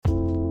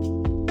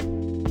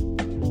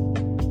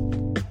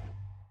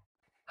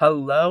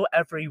Hello,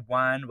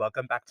 everyone.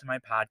 Welcome back to my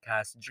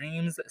podcast,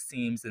 Dreams,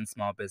 Seams, and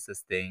Small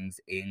Business Things.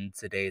 In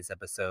today's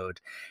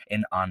episode,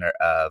 in honor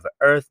of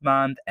Earth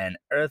Month and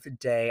Earth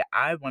Day,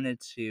 I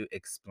wanted to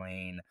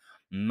explain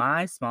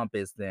my small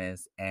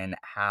business and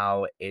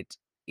how it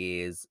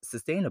is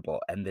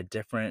sustainable and the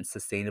different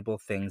sustainable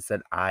things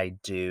that I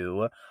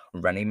do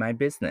running my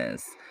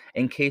business.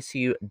 In case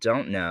you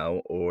don't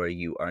know or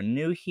you are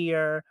new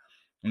here,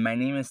 my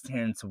name is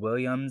Terrence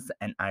Williams,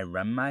 and I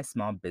run my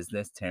small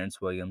business, Terrence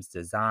Williams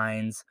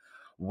Designs.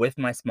 With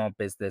my small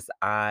business,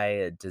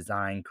 I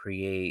design,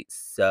 create,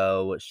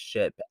 sew,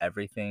 ship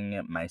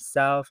everything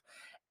myself,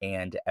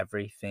 and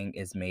everything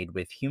is made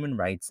with human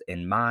rights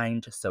in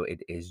mind. So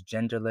it is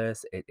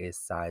genderless, it is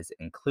size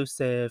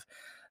inclusive.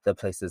 The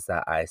places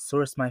that I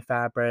source my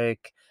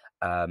fabric,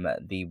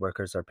 the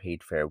workers are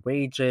paid fair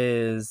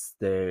wages.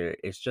 There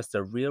is just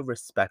a real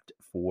respect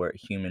for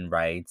human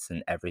rights,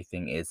 and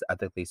everything is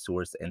ethically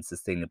sourced and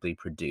sustainably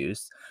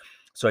produced.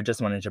 So, I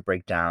just wanted to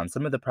break down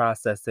some of the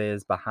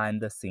processes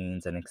behind the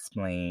scenes and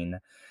explain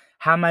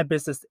how my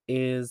business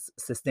is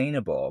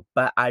sustainable.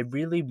 But I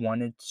really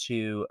wanted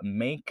to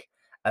make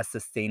a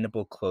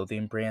sustainable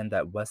clothing brand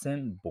that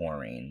wasn't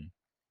boring.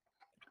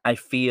 I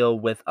feel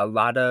with a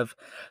lot of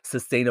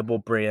sustainable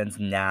brands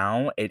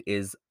now, it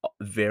is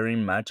very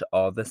much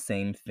all the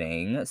same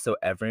thing. So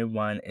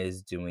everyone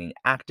is doing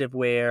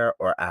activewear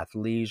or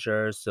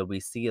athleisure. So we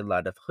see a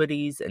lot of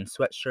hoodies and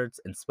sweatshirts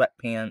and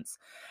sweatpants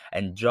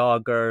and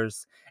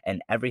joggers,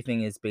 and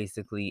everything is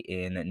basically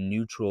in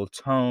neutral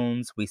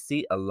tones. We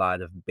see a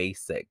lot of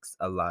basics,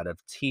 a lot of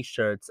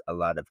t-shirts, a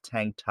lot of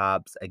tank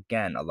tops,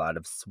 again, a lot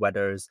of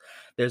sweaters.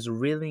 There's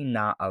really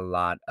not a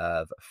lot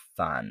of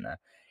fun.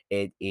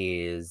 It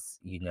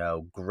is,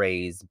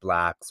 grays,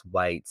 blacks,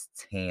 whites,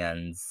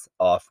 tans,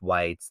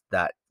 off-whites,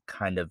 that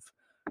kind of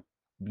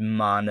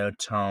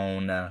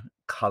monotone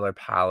color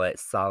palette,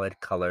 solid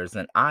colors,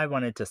 and I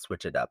wanted to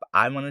switch it up.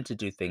 I wanted to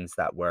do things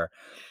that were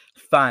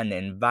fun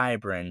and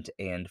vibrant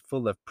and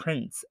full of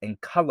prints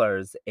and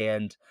colors,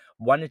 and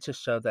wanted to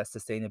show that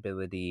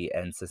sustainability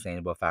and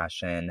sustainable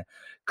fashion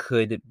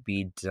could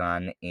be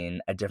done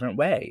in a different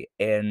way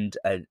and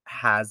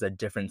has a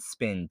different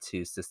spin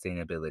to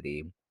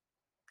sustainability.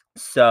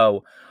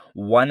 So,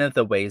 one of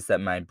the ways that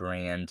my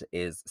brand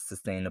is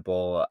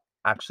sustainable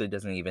actually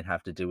doesn't even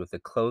have to do with the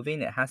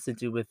clothing, it has to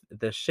do with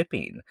the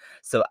shipping.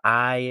 So,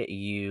 I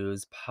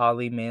use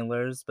poly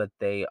mailers, but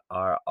they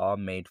are all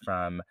made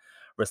from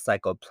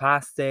recycled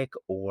plastic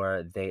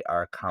or they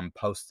are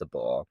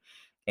compostable.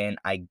 And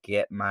I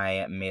get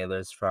my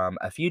mailers from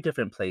a few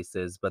different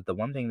places, but the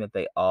one thing that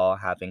they all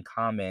have in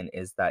common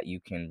is that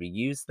you can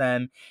reuse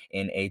them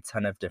in a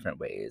ton of different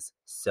ways.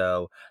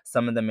 So,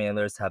 some of the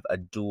mailers have a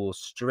dual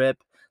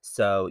strip,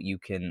 so you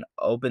can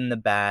open the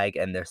bag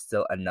and there's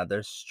still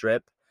another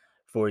strip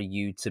for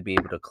you to be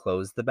able to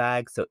close the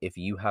bag. So if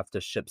you have to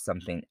ship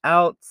something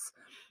else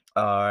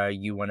or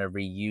you want to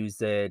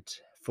reuse it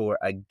for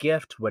a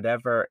gift,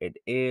 whatever it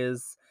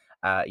is,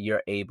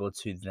 you're able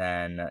to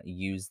then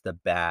use the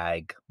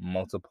bag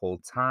multiple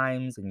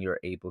times and you're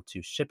able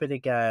to ship it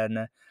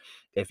again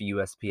if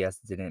USPS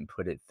didn't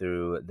put it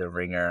through the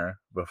ringer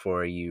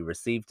before you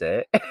received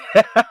it.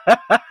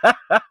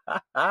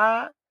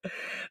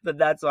 But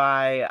that's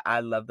why I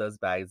love those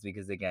bags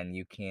because, again,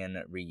 you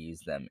can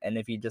reuse them. And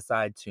if you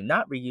decide to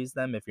not reuse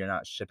them, if you're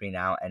not shipping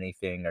out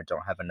anything or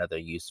don't have another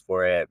use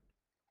for it,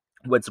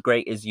 what's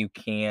great is you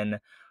can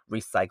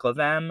recycle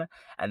them,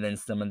 and then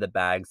some of the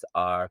bags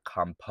are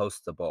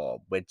compostable,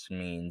 which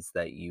means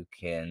that you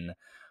can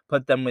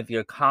put them with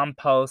your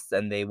compost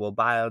and they will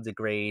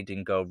biodegrade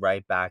and go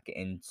right back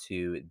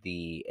into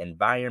the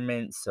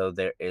environment. So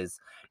there is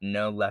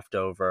no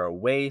leftover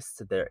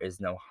waste, there is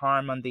no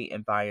harm on the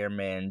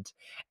environment,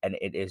 and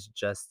it is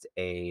just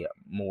a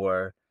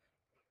more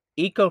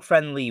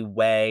eco-friendly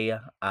way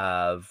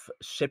of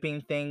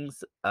shipping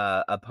things,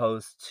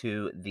 opposed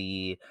to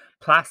the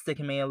plastic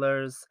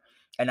mailers,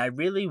 and I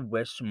really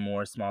wish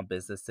more small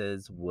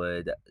businesses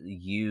would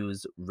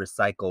use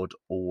recycled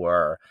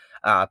or,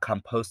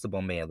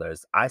 compostable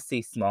mailers. I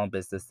see small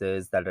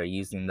businesses that are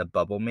using the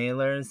bubble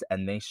mailers,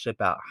 and they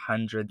ship out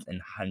hundreds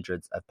and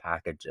hundreds of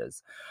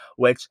packages,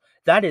 which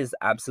that is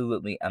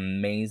absolutely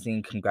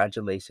amazing.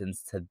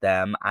 Congratulations to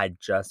them. I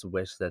just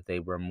wish that they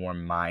were more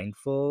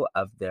mindful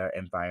of their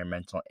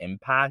environmental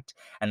impact.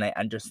 And I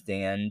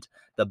understand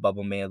the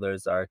bubble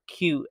mailers are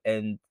cute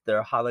and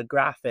they're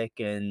holographic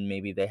and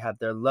maybe they have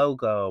their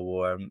logo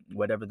or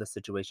whatever the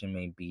situation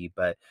may be,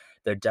 but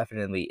there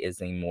definitely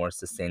is a more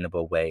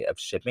sustainable way of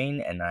shipping.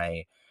 And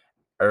I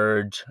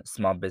urge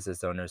small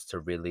business owners to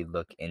really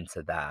look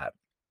into that.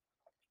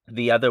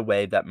 The other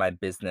way that my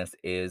business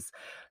is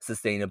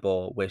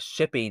sustainable with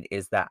shipping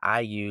is that I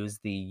use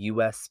the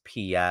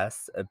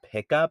USPS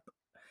pickup.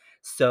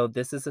 So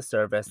this is a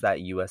service that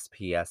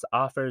USPS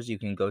offers. You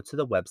can go to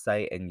the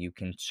website and you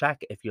can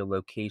check if your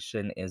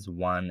location is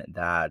one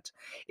that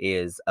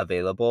is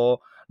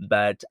available.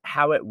 But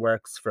how it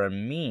works for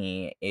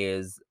me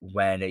is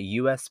when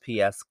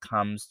USPS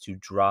comes to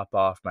drop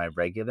off my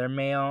regular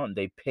mail,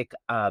 they pick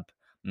up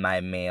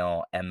my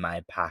mail and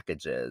my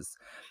packages.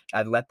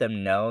 I've let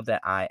them know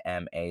that I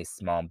am a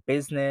small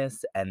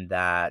business and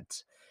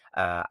that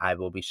I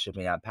will be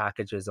shipping out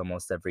packages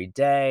almost every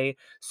day.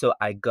 So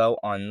I go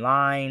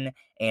online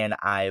and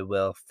I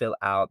will fill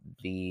out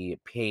the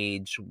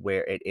page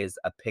where it is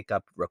a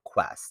pickup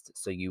request.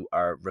 So you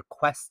are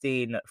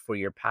requesting for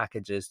your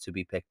packages to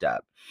be picked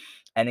up.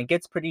 And it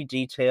gets pretty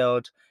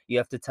detailed. You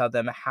have to tell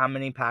them how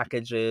many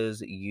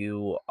packages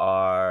you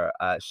are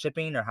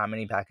shipping or how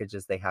many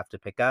packages they have to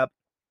pick up,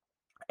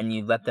 and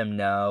you let them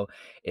know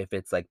if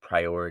it's like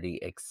priority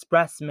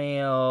express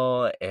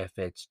mail, if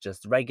it's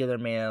just regular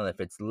mail, if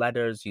it's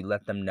letters, you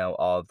let them know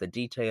all of the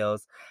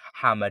details,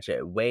 how much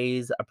it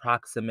weighs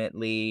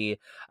approximately,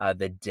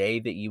 the day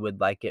that you would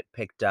like it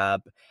picked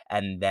up,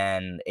 and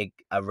then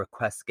a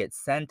request gets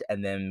sent,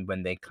 and then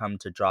when they come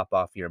to drop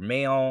off your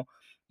mail,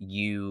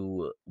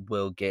 you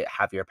will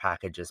have your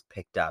packages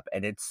picked up.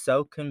 And it's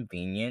so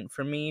convenient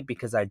for me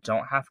because I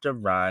don't have to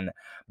run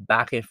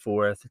back and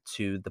forth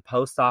to the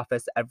post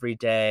office every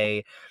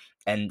day.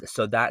 And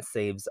so that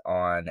saves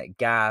on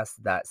gas,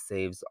 that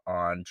saves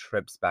on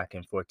trips back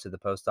and forth to the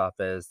post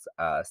office,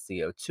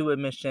 CO2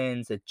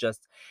 emissions. It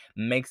just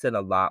makes it a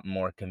lot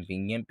more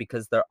convenient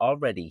because they're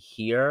already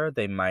here.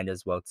 They might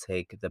as well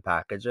take the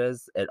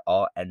packages. It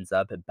all ends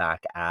up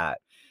back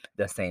at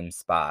the same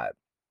spot.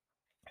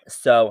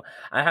 So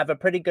I have a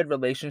pretty good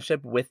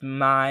relationship with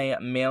my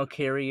mail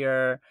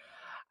carrier.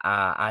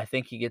 I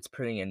think he gets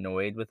pretty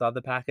annoyed with all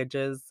the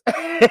packages.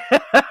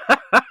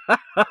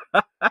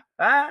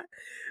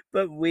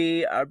 But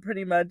we are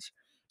pretty much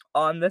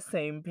on the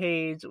same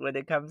page when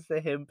it comes to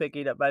him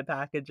picking up my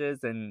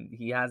packages, and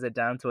he has it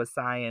down to a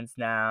science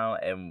now,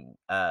 and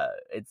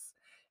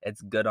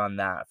it's good on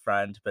that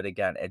front. But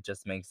again, it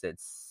just makes it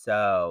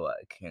so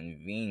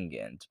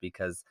convenient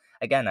because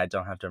again, I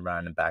don't have to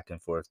run back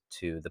and forth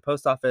to the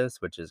post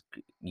office, which is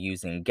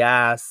using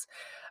gas,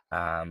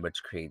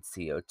 which creates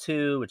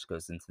CO2, which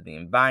goes into the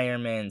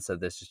environment. So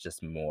this is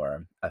just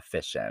more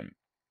efficient.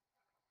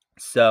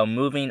 So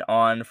moving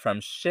on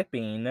from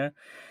shipping,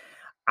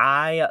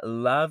 I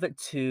love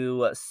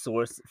to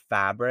source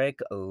fabric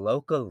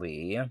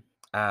locally,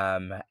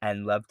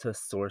 and love to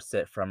source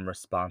it from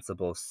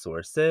responsible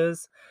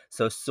sources.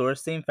 So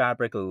sourcing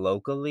fabric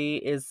locally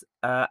is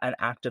an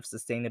act of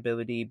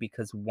sustainability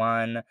because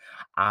one,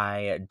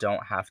 I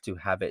don't have to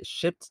have it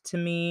shipped to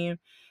me,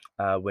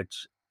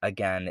 which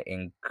again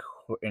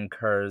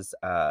incurs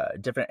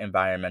different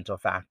environmental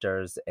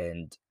factors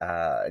and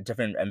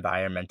different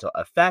environmental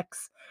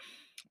effects.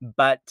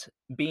 But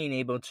being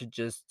able to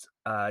just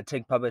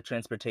take public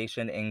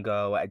transportation and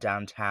go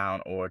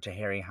downtown or to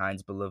Harry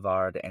Hines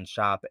Boulevard and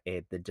shop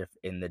at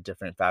in the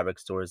different fabric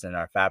stores in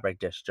our fabric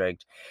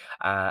district,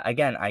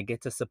 again, I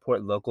get to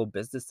support local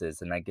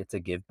businesses and I get to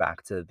give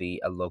back to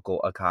the local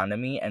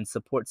economy and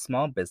support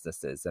small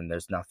businesses. And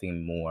there's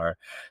nothing more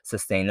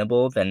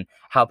sustainable than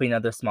helping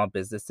other small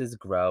businesses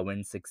grow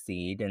and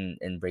succeed and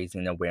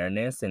raising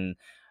awareness and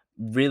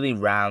really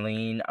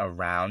rallying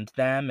around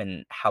them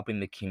and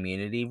helping the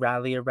community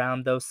rally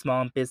around those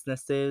small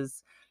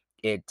businesses.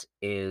 It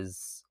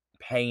is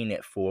paying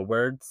it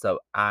forward. So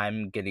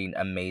I'm getting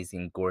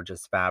amazing,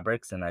 gorgeous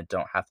fabrics, and I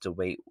don't have to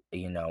wait,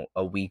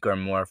 a week or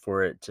more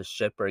for it to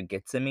ship or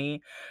get to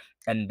me,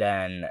 and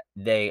then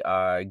they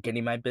are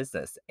getting my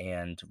business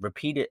and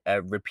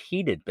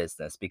repeated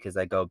business because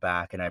I go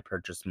back and I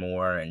purchase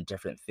more and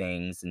different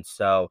things. And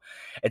so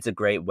it's a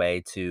great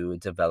way to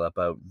develop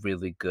a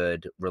really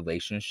good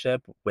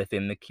relationship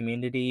within the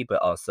community,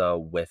 but also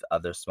with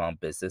other small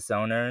business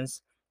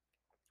owners.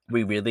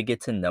 We really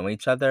get to know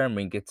each other, and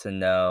we get to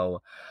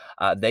know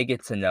they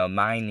get to know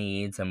my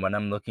needs and what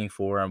I'm looking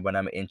for and what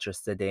I'm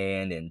interested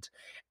in. And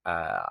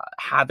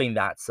having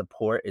that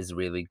support is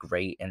really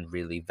great and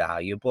really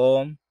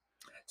valuable.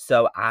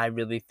 So I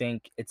really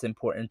think it's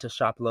important to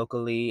shop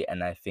locally,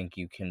 and I think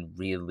you can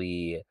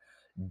really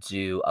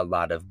do a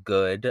lot of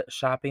good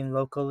shopping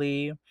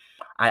locally.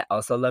 I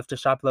also love to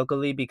shop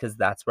locally because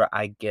that's where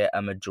I get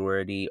a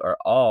majority or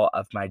all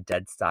of my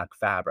dead stock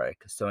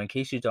fabric. So, in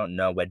case you don't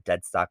know what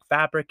dead stock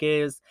fabric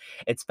is,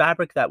 it's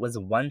fabric that was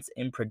once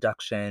in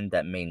production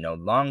that may no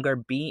longer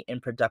be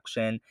in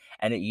production,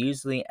 and it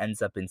usually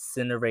ends up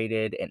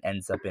incinerated and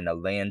ends up in a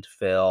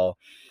landfill.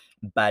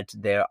 But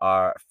there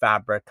are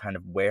fabric kind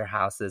of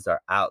warehouses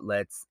or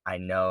outlets. I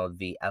know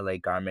the LA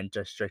Garment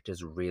District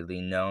is really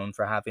known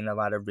for having a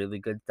lot of really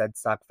good dead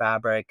stock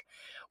fabric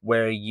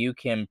where you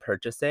can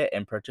purchase it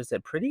and purchase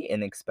it pretty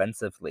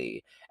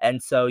inexpensively.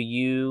 And so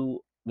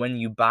when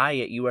you buy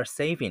it, you are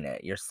saving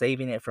it. You're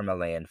saving it from a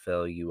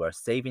landfill. You are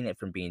saving it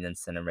from being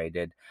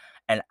incinerated.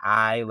 And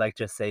I like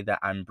to say that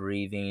I'm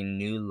breathing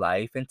new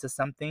life into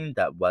something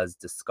that was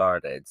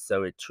discarded.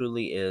 So it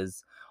truly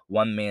is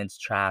one man's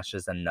trash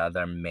is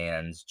another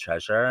man's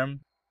treasure.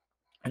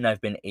 And I've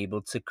been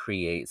able to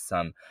create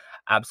some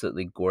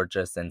absolutely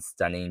gorgeous and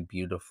stunning,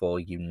 beautiful,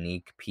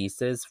 unique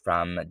pieces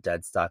from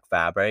dead stock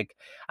fabric.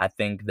 I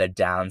think the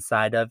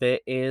downside of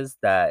it is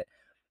that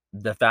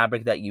the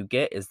fabric that you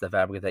get is the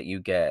fabric that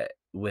you get.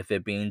 With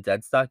it being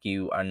dead stock,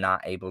 you are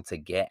not able to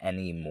get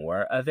any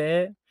more of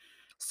it.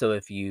 So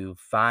if you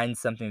find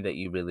something that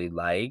you really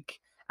like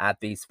at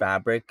these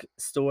fabric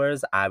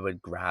stores, I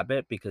would grab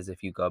it because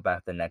if you go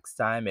back the next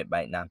time, it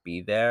might not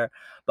be there.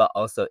 But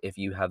also, if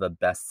you have a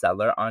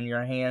bestseller on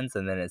your hands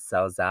and then it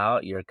sells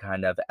out, you're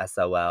kind of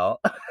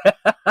SOL.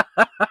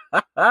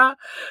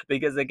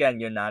 Because again,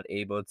 you're not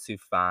able to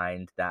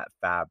find that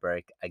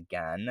fabric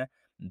again.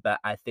 But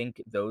I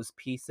think those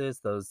pieces,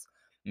 those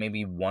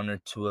maybe one or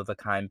two of a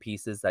kind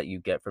pieces that you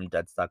get from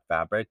dead stock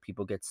fabric,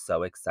 people get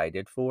so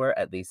excited for,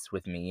 at least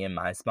with me and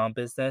my small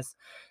business.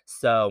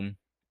 So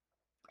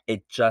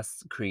it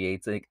just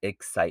creates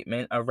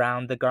excitement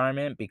around the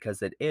garment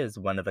because it is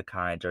one of a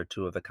kind or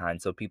two of a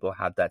kind. So people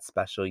have that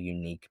special,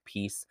 unique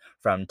piece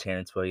from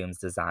Terrence Williams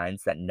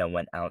Designs that no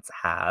one else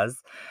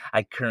has.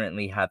 I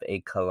currently have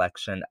a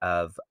collection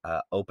of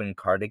open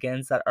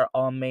cardigans that are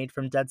all made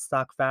from dead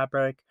stock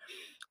fabric.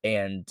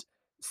 And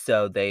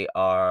so they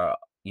are,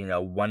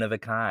 one of a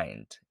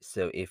kind.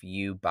 So if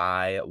you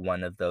buy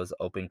one of those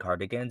open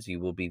cardigans, you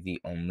will be the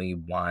only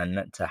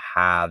one to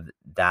have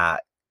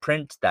that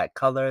print, that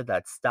color,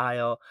 that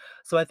style.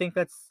 So I think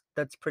that's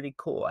pretty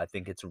cool. I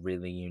think it's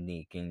really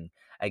unique. And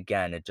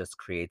again, it just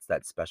creates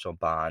that special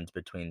bond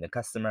between the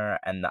customer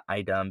and the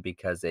item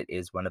because it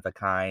is one of a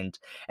kind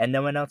and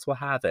no one else will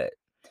have it.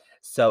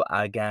 So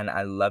again,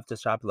 I love to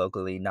shop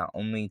locally, not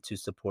only to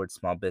support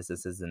small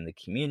businesses in the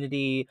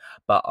community,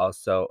 but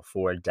also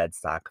for dead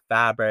stock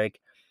fabric.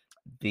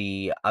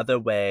 The other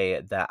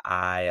way that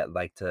I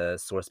like to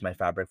source my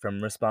fabric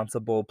from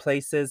responsible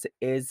places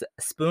is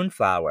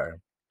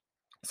Spoonflower.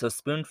 So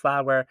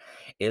Spoonflower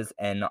is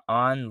an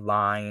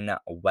online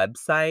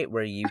website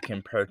where you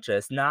can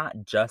purchase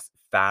not just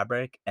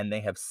fabric, and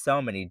they have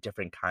so many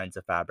different kinds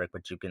of fabric,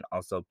 but you can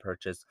also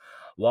purchase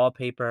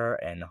wallpaper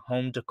and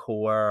home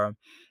decor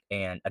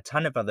and a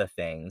ton of other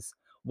things.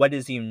 What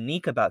is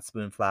unique about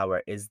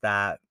Spoonflower is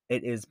that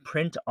it is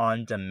print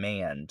on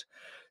demand.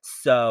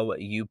 So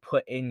you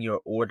put in your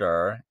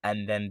order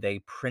and then they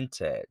print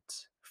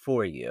it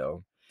for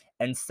you.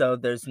 And so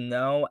there's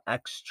no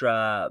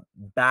extra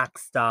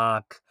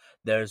backstock,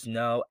 there's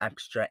no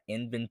extra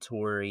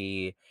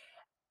inventory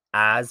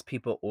as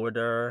people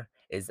order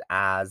is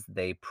as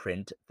they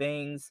print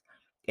things.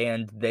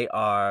 And they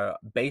are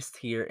based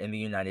here in the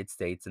United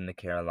States in the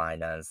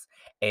Carolinas.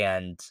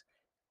 And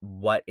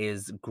what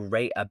is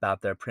great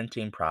about their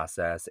printing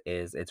process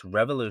is it's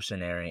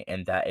revolutionary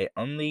in that it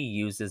only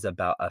uses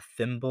about a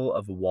thimble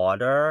of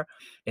water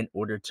in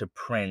order to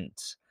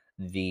print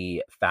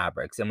the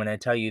fabrics. And when I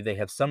tell you they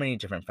have so many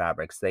different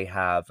fabrics, they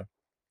have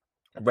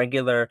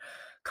regular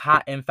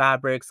cotton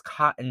fabrics,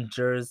 cotton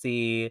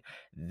jersey,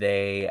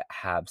 they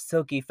have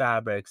silky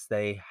fabrics,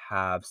 they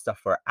have stuff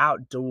for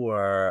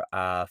outdoor,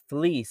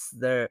 fleece.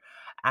 They're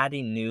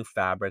adding new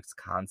fabrics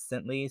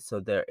constantly,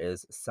 so there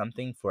is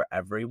something for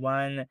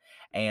everyone,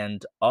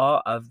 and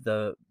all of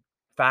the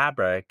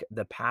fabric,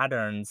 the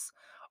patterns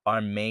are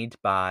made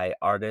by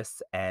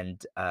artists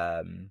and,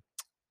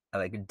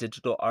 like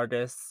digital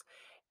artists.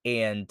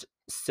 And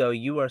so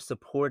you are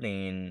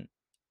supporting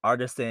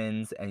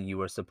artisans and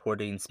you are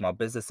supporting small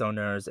business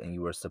owners and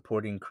you are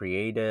supporting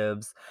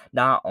creatives,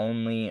 not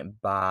only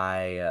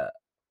by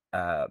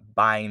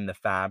buying the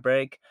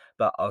fabric,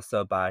 but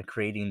also by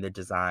creating the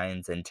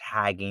designs and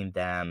tagging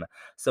them.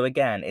 So,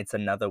 again, it's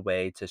another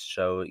way to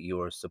show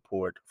your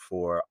support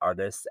for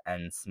artists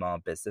and small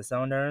business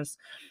owners.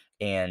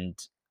 And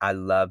I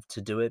love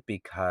to do it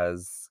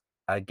because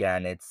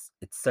again, it's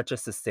such a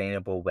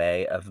sustainable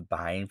way of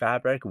buying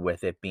fabric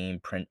with it being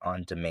print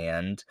on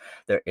demand.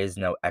 There is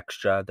no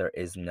extra, there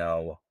is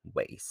no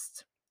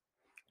waste.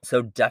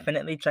 So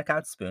definitely check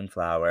out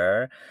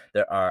Spoonflower.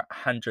 There are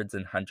hundreds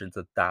and hundreds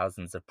of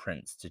thousands of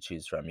prints to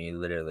choose from. You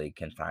literally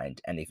can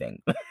find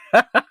anything.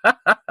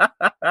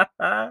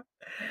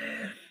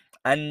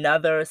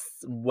 Another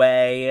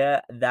way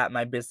that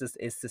my business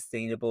is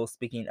sustainable,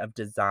 speaking of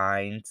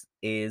designs,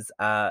 is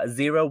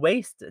zero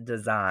waste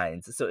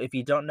designs. So if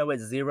you don't know what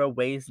zero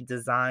waste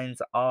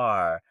designs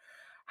are,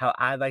 how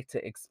I like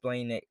to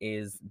explain it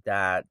is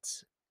that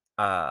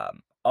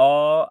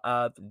all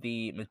of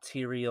the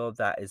material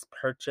that is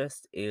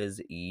purchased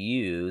is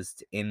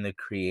used in the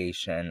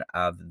creation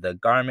of the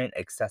garment,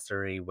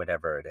 accessory,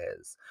 whatever it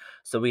is.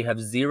 So we have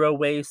zero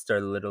waste or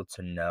little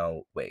to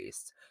no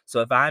waste. So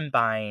if I'm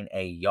buying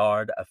a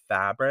yard of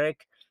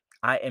fabric,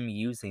 I am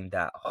using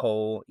that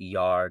whole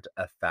yard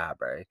of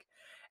fabric.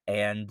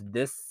 And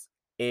this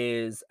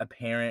is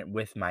apparent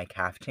with my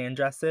caftan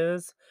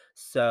dresses.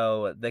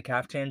 So the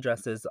caftan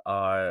dresses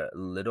are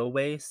little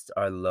waist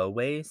or low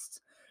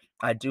waist.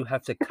 I do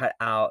have to cut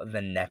out the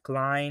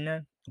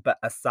neckline, but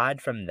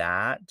aside from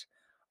that,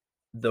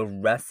 the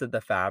rest of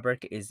the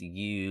fabric is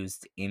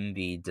used in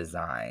the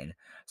design.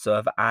 So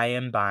if I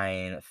am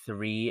buying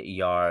 3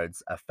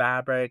 yards of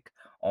fabric,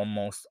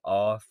 almost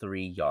all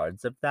 3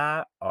 yards of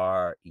that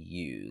are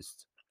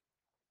used.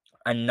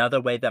 Another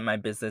way that my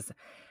business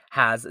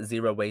has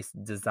zero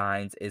waste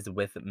designs is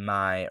with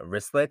my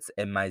wristlets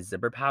and my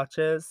zipper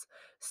pouches.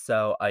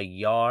 So a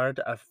yard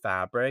of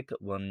fabric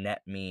will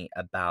net me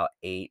about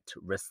 8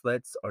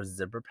 wristlets or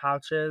zipper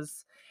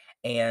pouches.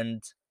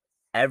 And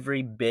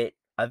every bit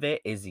of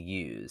it is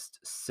used.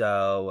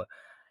 So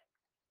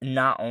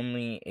not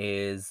only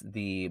is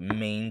the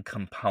main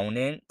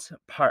component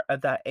part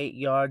of that 8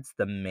 yards,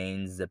 the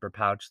main zipper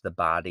pouch, the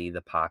body,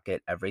 the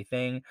pocket,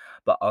 everything,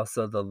 but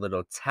also the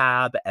little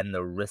tab and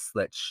the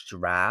wristlet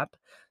strap.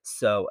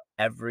 So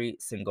every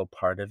single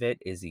part of it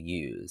is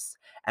used.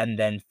 And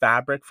then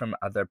fabric from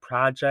other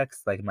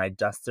projects like my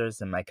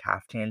dusters and my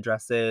caftan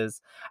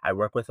dresses. I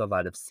work with a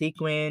lot of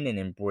sequin and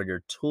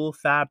embroidered tulle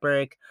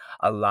fabric.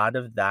 A lot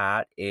of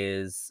that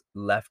is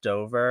left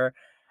over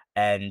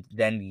and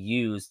then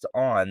used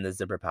on the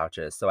zipper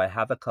pouches. So I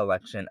have a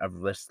collection of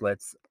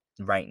wristlets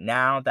right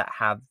now that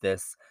have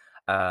this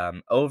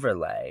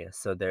overlay.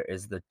 So there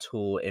is the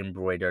tulle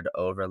embroidered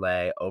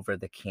overlay over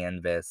the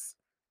canvas,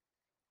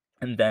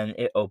 and then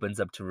it opens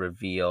up to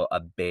reveal a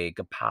big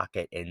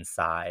pocket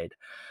inside.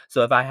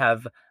 So if I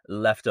have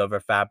leftover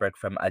fabric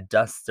from a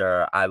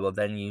duster, I will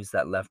then use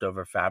that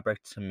leftover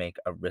fabric to make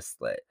a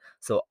wristlet.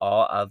 So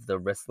all of the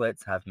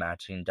wristlets have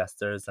matching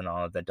dusters and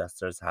all of the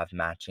dusters have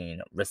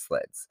matching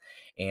wristlets.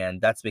 And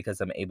that's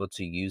because I'm able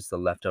to use the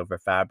leftover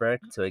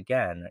fabric to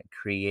again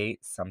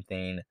create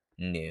something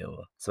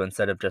new. So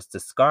instead of just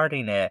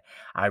discarding it,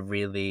 I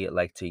really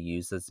like to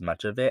use as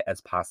much of it as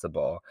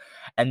possible.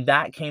 And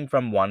that came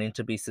from wanting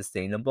to be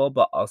sustainable,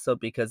 but also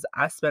because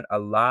I spent a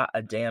lot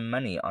of damn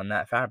money on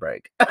that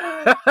fabric.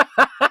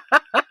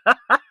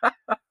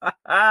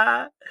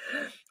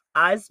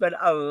 I spent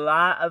a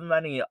lot of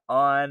money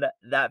on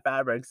that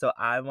fabric, so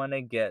I wanna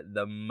get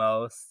the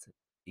most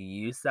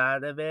use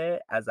out of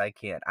it as I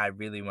can. I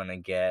really wanna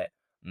get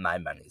my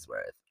money's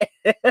worth.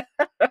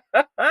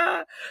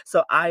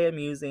 So I am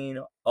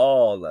using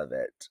all of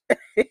it.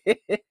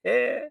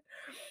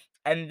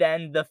 And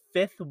then the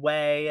fifth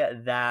way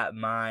that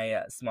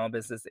my small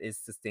business is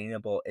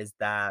sustainable is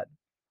that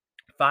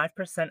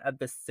 5% of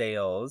the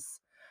sales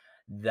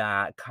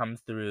that come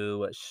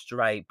through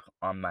Stripe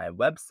on my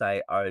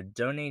website are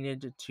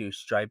donated to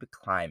Stripe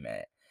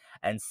Climate.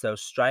 And so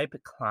Stripe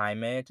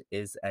Climate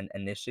is an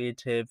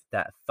initiative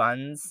that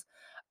funds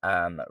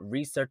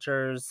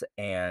researchers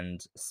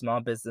and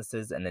small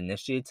businesses and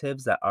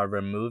initiatives that are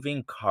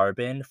removing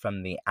carbon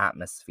from the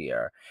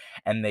atmosphere.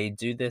 And they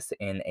do this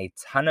in a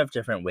ton of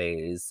different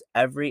ways.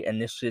 Every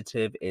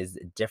initiative is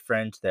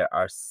different. There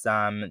are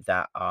some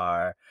that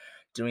are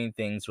doing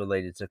things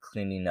related to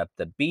cleaning up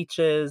the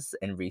beaches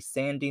and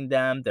resanding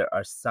them. There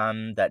are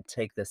some that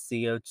take the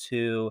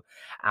CO2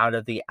 out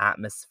of the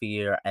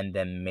atmosphere and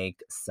then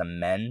make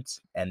cement,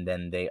 and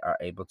then they are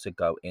able to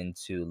go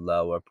into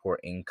low or poor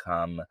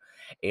income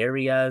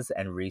areas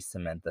and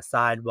re-cement the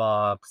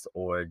sidewalks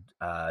or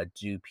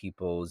do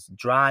people's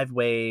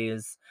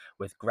driveways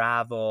with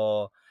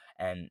gravel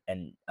and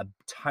a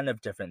ton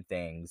of different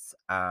things.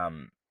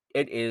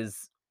 It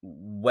is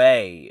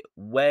way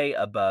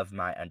above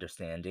my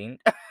understanding.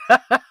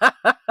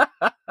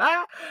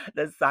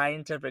 The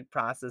scientific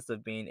process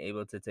of being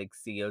able to take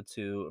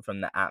CO2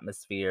 from the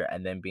atmosphere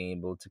and then being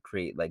able to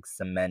create like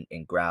cement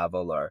and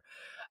gravel or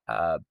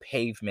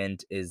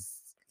pavement is,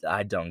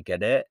 I don't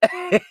get it.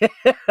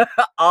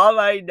 All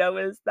I know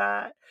is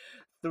that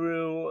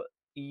through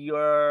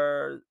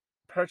your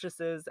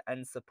purchases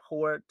and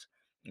support,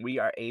 we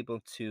are able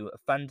to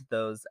fund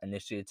those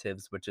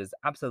initiatives, which is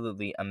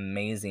absolutely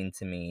amazing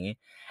to me.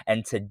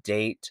 And to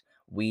date,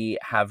 we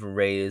have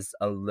raised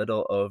a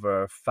little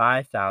over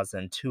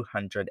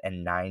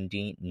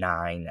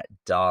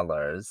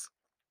 $5,299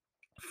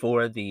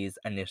 for these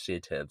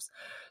initiatives.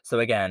 So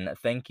again,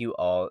 thank you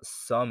all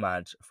so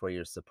much for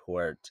your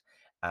support.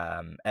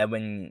 And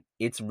when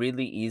it's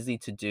really easy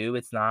to do,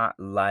 it's not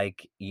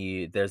like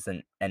there's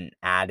an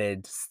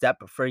added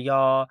step for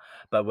y'all.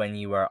 But when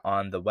you are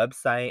on the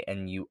website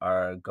and you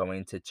are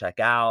going to check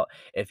out,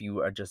 if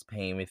you are just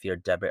paying with your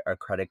debit or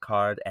credit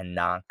card and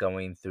not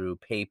going through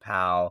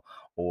PayPal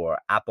or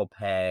Apple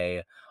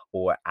Pay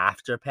or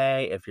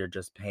Afterpay, if you're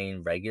just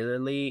paying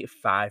regularly,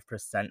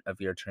 5%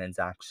 of your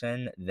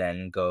transaction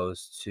then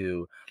goes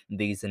to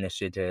these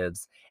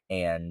initiatives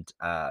and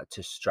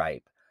to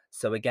Stripe.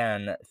 So,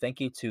 again,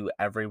 thank you to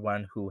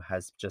everyone who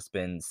has just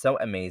been so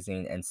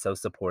amazing and so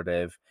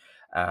supportive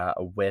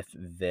with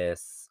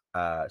this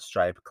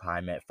Stripe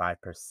Climate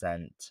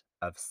 5%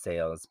 of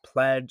sales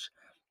pledge.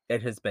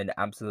 It has been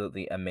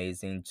absolutely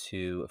amazing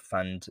to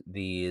fund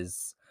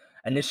these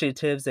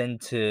initiatives and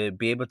to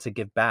be able to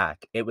give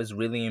back. It was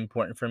really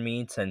important for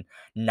me to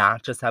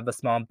not just have a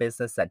small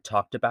business that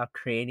talked about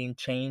creating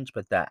change,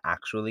 but that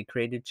actually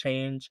created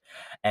change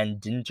and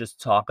didn't just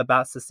talk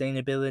about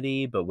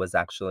sustainability, but was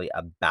actually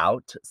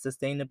about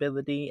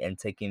sustainability and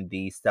taking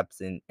these steps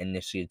and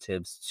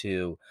initiatives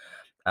to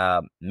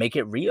make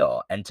it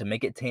real and to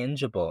make it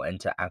tangible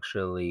and to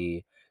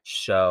actually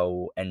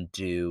show and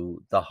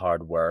do the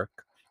hard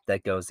work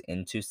that goes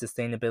into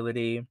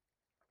sustainability.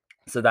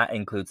 So that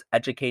includes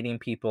educating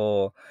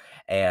people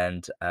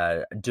and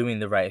doing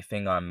the right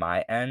thing on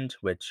my end,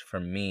 which for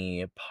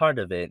me, part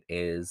of it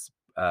is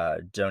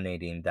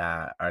donating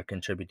that are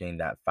contributing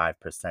that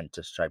 5%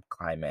 to Stripe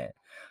Climate.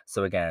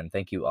 So again,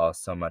 thank you all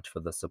so much for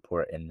the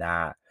support in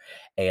that.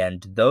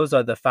 And those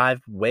are the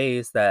 5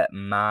 ways that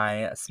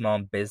my small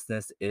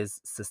business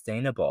is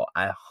sustainable.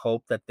 I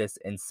hope that this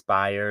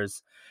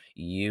inspires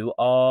you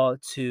all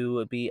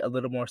to be a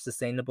little more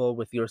sustainable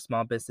with your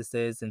small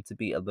businesses and to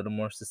be a little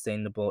more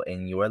sustainable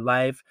in your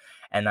life.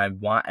 And I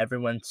want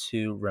everyone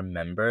to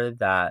remember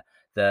that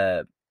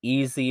the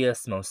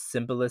easiest, most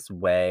simplest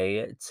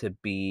way to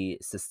be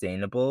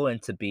sustainable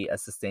and to be a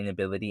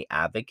sustainability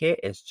advocate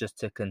is just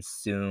to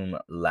consume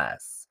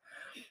less.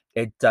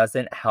 It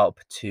doesn't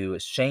help to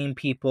shame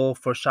people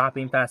for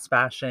shopping fast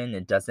fashion.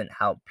 It doesn't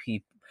help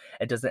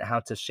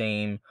to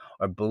shame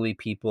or bully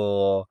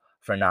people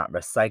for not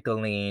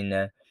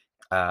recycling.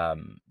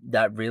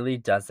 That really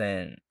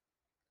doesn't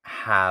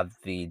have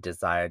the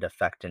desired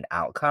effect and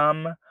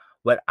outcome.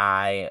 What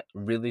I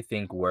really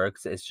think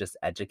works is just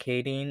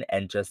educating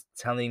and just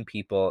telling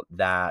people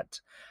that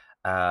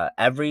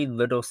every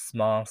little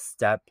small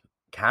step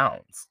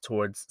counts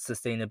towards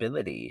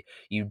sustainability.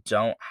 You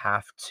don't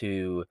have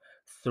to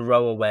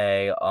throw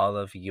away all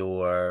of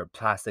your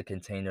plastic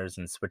containers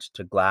and switch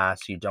to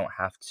glass. You don't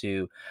have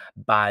to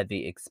buy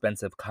the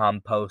expensive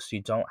compost.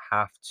 You don't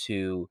have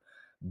to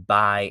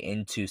buy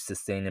into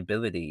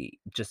sustainability.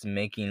 Just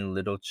making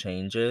little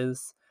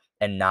changes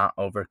and not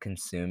over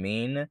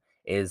consuming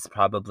is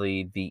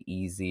probably the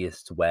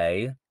easiest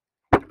way.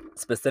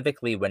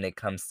 Specifically when it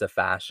comes to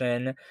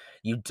fashion,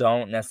 you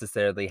don't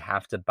necessarily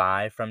have to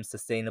buy from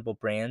sustainable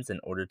brands in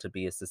order to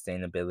be a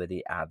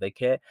sustainability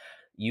advocate.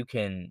 You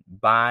can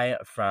buy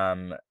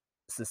from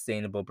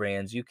sustainable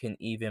brands. You can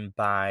even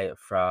buy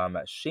from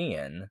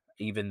Shein,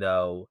 even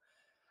though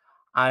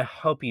I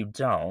hope you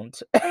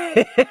don't.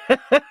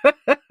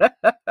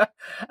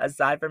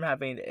 Aside from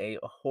having a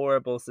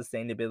horrible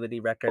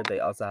sustainability record, they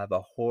also have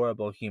a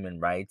horrible human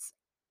rights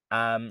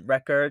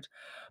record.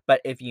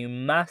 But if you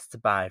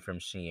must buy from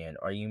Shein,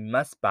 or you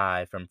must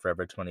buy from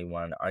Forever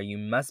 21, or you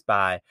must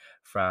buy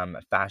from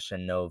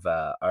Fashion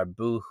Nova, or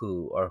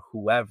Boohoo, or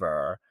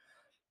whoever,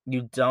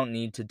 you don't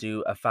need to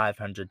do a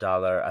 $500,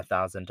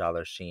 $1,000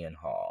 Shein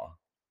haul.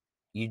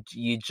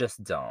 You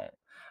just don't.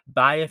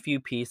 Buy a few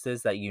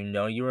pieces that you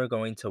know you are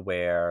going to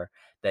wear,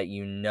 that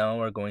you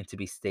know are going to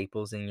be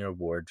staples in your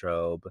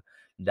wardrobe,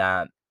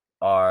 that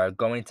are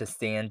going to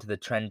stand the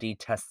trendy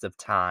test of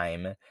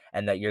time,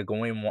 and that you're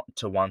going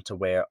to want to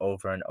wear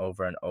over and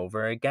over and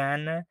over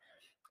again,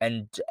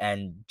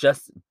 and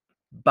just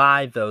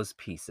buy those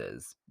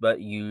pieces. But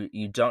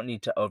you don't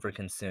need to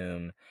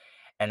overconsume.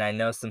 And I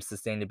know some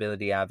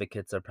sustainability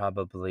advocates are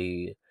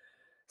probably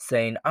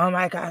saying, "Oh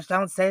my gosh,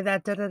 don't say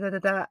that, da, da, da, da,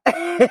 da."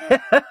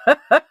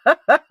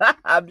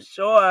 I'm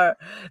sure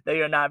that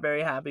you're not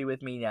very happy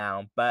with me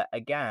now, but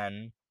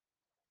again,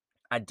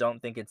 I don't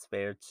think it's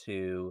fair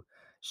to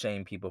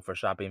shame people for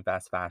shopping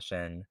fast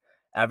fashion.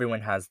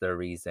 Everyone has their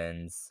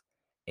reasons,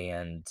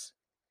 and,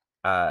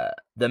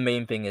 the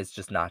main thing is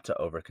just not to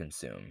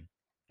overconsume.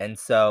 And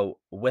so,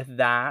 with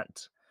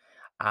that,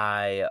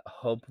 I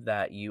hope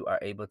that you are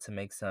able to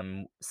make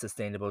some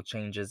sustainable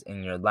changes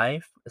in your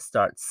life.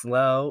 Start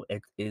slow.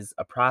 It is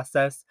a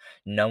process.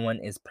 No one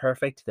is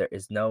perfect. There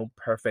is no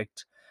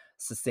perfect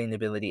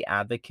sustainability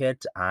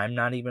advocate. I'm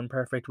not even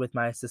perfect with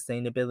my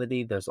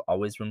sustainability. There's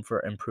always room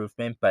for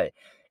improvement, but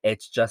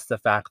it's just the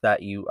fact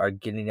that you are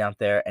getting out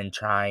there and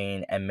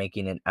trying and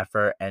making an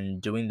effort and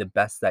doing the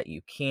best that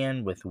you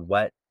can with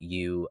what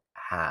you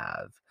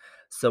have.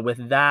 So,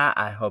 with that,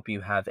 I hope you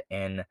have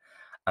an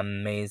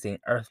amazing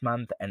Earth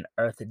Month and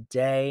Earth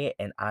Day,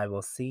 and I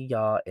will see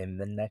y'all in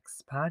the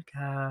next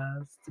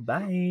podcast.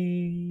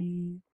 Bye.